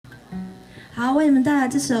好，为你们带来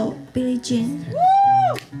这首《Billie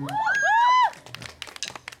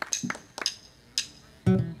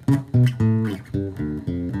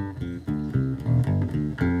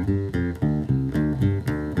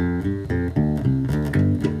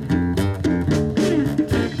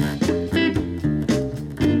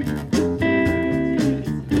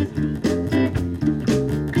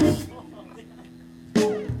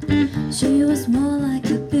was more like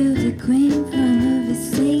a beauty queen from a movie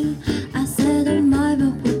scene. I said, oh my,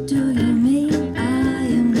 but what do you mean? I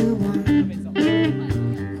am the one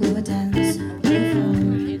who would dance before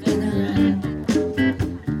in around.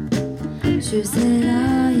 She said,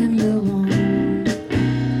 I am the one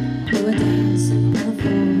who would dance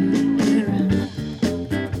before in around.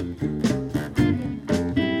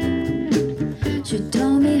 She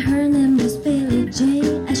told me her name was Billie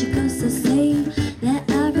Jean, and she goes to say that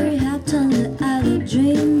every turn that I would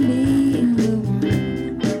dream being the one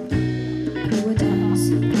who would dance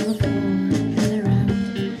on the floor and around.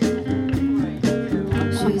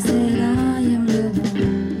 She said, I am the one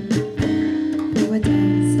who would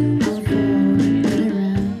dance on the floor and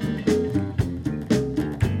around.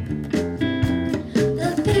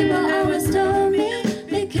 The people always told me,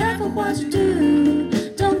 be careful what you do.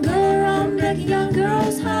 Don't go around breaking young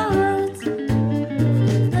girls' hearts.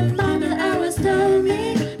 The mother always told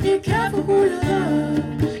me, be careful who you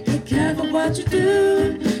love, be careful what you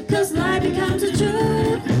do, cause life becomes a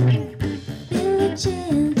truth. Billie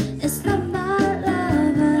Jean is not my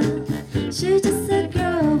lover, she's just a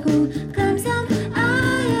girl who claims that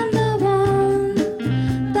I am the one.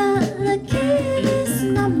 But the kid is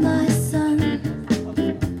not my son.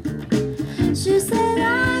 She said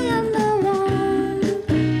I am the one,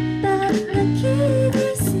 but the kid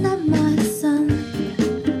is not my son.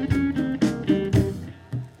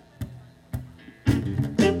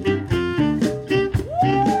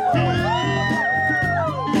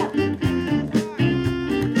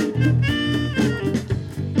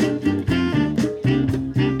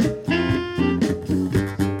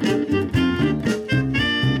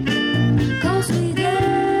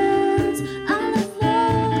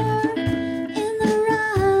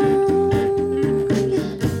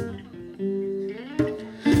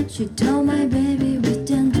 She told my baby we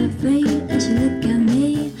 10 to 3, and she looked at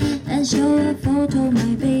me and showed a photo.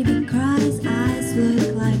 My baby cries, eyes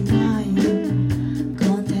look like mine.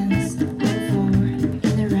 Contents on the floor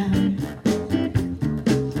in the round.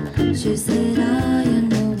 She said I am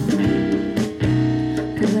the one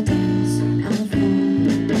who would dance on the floor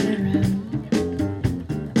in the round.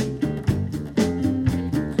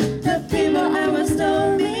 The people always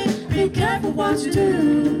told me, be careful what you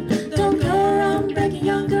do. Don't go around breaking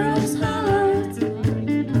young girls' hearts.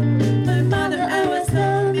 My mother always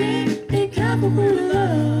told me, be careful who you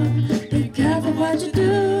love, be careful what you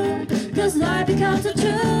do, cause life becomes a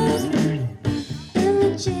truth.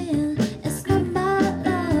 Billie Jean is not my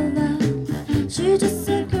lover, she's just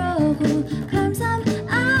a girl who claims that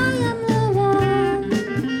I am the one.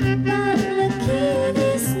 But the kid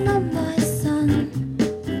is not my son.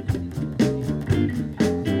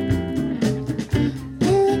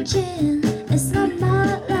 Billie Jean is not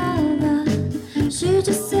my lover, she's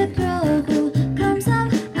just a girl who claims that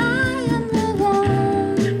I am the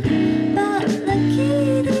one. But the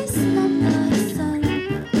kid is not my son.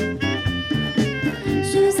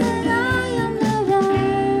 She said I am the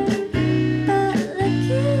one, but the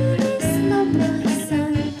kid is not my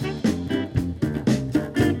son.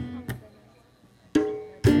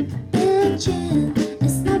 Billie Jean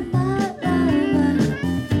is not my lover.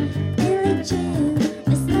 Billie Jean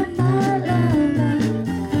is not my lover.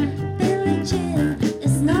 Billie Jean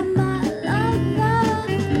is not my lover.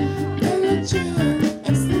 Billie Jean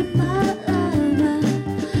is not my lover.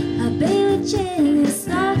 Billie Jean is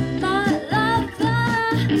not my lover.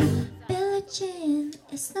 Billie Jean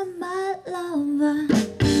is not my lover.